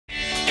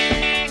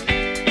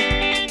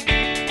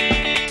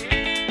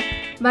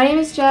My name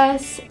is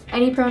Jess,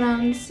 any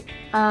pronouns.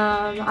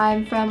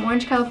 I'm from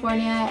Orange,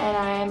 California, and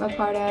I'm a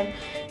part of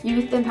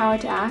Youth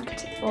Empowered to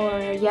Act, or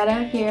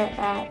YETA, here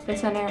at the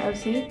Center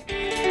OC.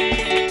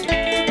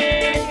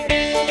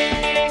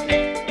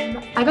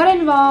 I got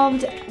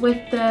involved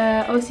with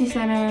the OC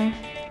Center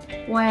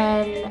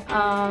when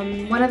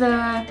one of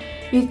the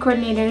youth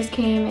coordinators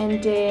came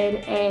and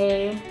did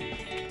a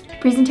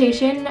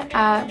presentation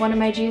at one of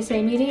my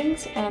GSA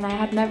meetings, and I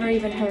had never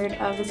even heard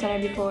of the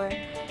center before.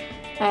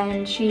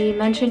 And she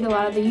mentioned a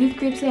lot of the youth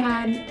groups they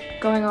had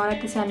going on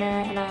at the center,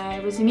 and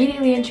I was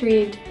immediately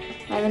intrigued,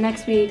 and the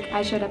next week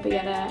I showed up at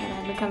YETA, and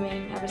I've been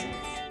coming ever since.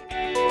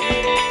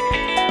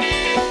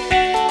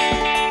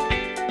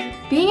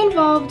 Being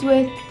involved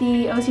with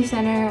the OC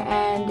Center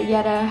and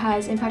YETA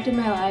has impacted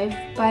my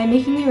life by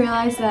making me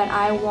realize that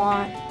I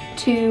want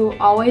to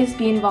always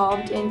be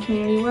involved in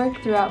community work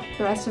throughout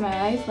the rest of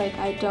my life. Like,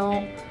 I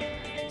don't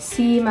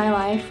see my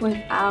life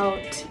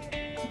without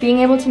being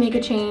able to make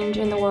a change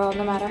in the world,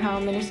 no matter how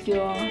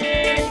minuscule.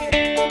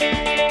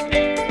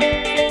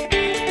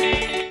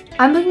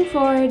 I'm looking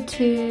forward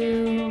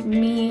to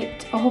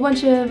meet a whole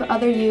bunch of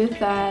other youth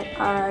that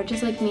are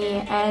just like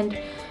me and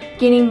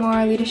gaining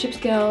more leadership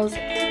skills.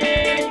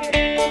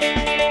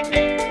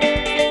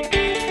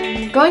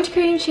 Going to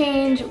Creating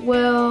Change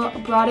will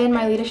broaden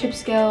my leadership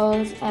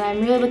skills, and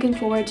I'm really looking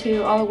forward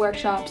to all the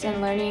workshops and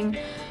learning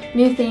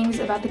new things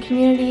about the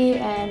community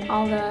and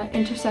all the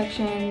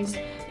intersections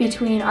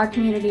between our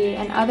community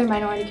and other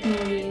minority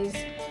communities.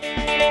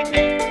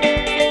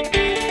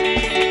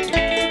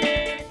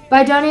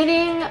 By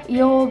donating,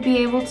 you'll be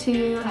able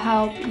to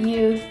help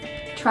youth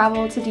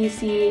travel to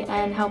DC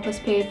and help us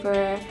pay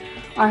for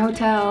our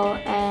hotel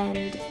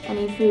and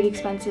any food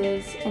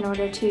expenses in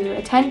order to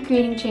attend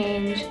Creating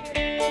Change.